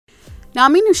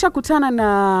Naamini ushakutana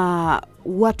na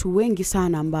watu wengi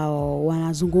sana ambao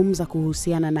wanazungumza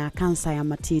kuhusiana na kansa ya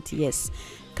matiti. Yes.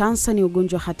 Kansa ni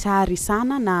ugonjwa hatari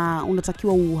sana na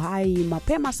unatakiwa uhai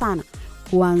mapema sana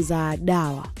kuanza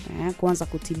dawa, kuanza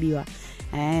kutibiwa.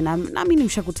 Naamini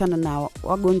ushakutana na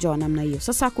wagonjwa wa namna hiyo.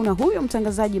 Sasa kuna huyo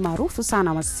mtangazaji maarufu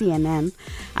sana wa CNN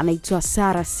anaitwa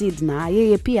Sarah Sidna.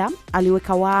 Yeye pia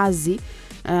aliweka wazi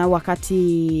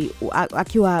wakati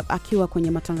akiwa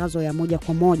kwenye matangazo ya moja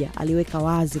kwa moja, aliweka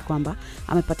wazi kwamba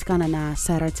amepatikana na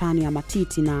saratani ya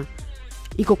matiti na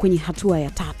iko kwenye hatua ya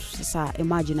 3. Sasa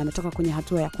imagine ametoka kwenye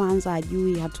hatua ya kwanza,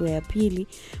 ajui hatua ya pili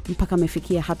mpaka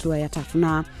amefikia hatua ya 3,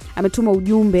 na ametuma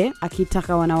ujumbe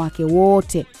akitaka wanawake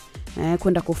wote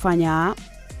kwenda kufanya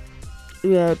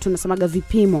tunasemaga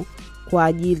vipimo kwa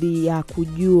ajili ya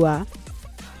kujua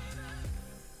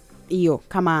hiyo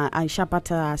kama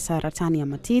alishapata saratani ya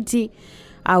matiti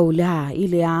au la,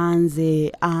 ile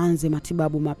aanze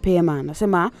matibabu mapema.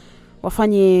 Anasema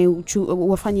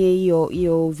wafanye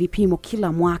hiyo vipimo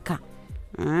kila mwaka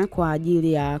kwa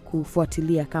ajili ya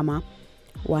kufuatilia kama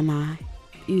wana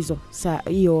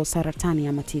hiyo saratani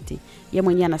ya matiti. Yeye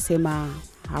mwenyewe anasema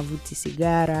havuti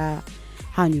sigara,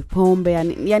 hanywi pombe,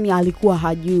 yani alikuwa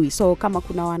hajui. So kama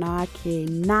kuna wanawake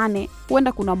 8,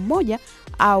 huenda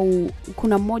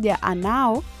kuna mmoja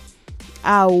anao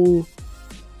au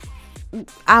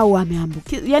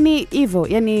ameambukiza. Yani hivyo,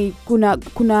 yani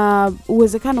kuna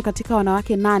uwezekano katika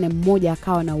wanawake 8 mmoja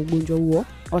akawa na ugonjwa huo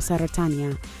wa saratani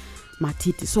ya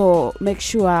matiti. So make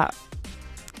sure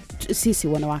sisi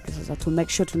wanawake sasa to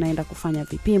make sure tunaenda kufanya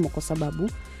vipimo kwa sababu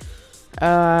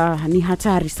ni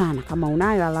hatari sana kama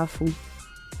unayo alafu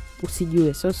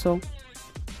usijue. So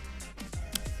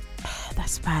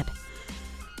that's bad.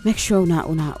 Make sure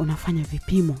unafanya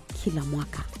vipimo kila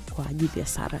mwaka kwa ajili ya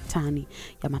saratani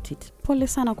ya matiti. Pole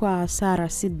sana kwa Sarah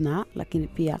Sidna, lakini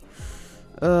pia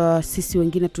sisi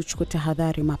wengine tuchukue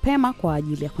tahadhari mapema kwa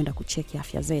ajili ya kwenda kucheki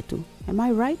afya zetu. Am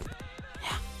I right?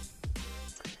 Yeah.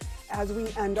 As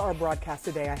we end our broadcast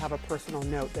today, I have a personal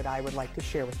note that I would like to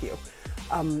share with you.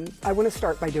 I want to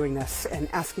start by doing this and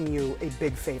asking you a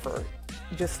big favor.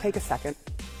 Just take a second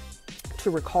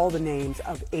to recall the names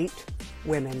of 8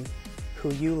 women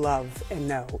who you love and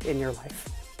know in your life.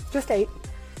 Just 8.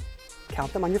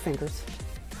 Count them on your fingers.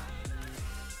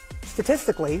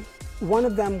 Statistically, one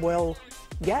of them will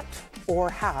get or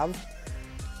have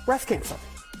breast cancer.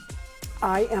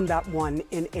 I am that 1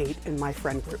 in 8 in my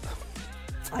friend group.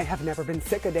 I have never been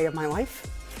sick a day of my life.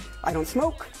 I don't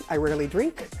smoke. I rarely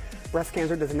drink. Breast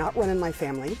cancer does not run in my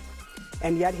family.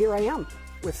 And yet here I am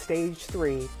with stage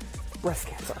 3 breast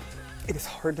cancer. It is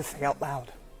hard to say out loud.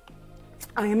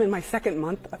 I am in my 2nd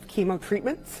month of chemo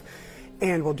treatments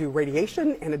and will do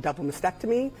radiation and a double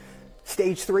mastectomy.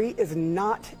 Stage 3 is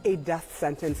not a death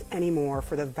sentence anymore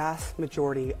for the vast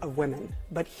majority of women.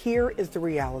 But here is the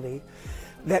reality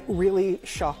that really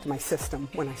shocked my system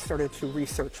when I started to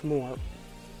research more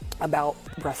about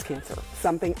breast cancer,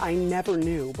 something I never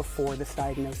knew before this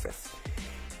diagnosis.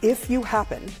 If you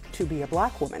happen to be a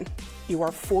black woman, you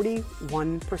are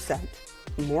 41%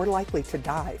 more likely to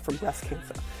die from breast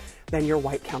cancer than your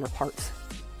white counterparts.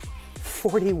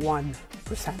 41%.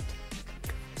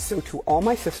 So to all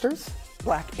my sisters,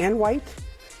 black and white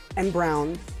and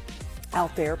brown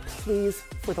out there, please,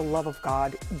 for the love of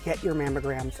God, get your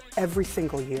mammograms every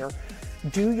single year.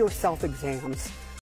 Do your self-exams.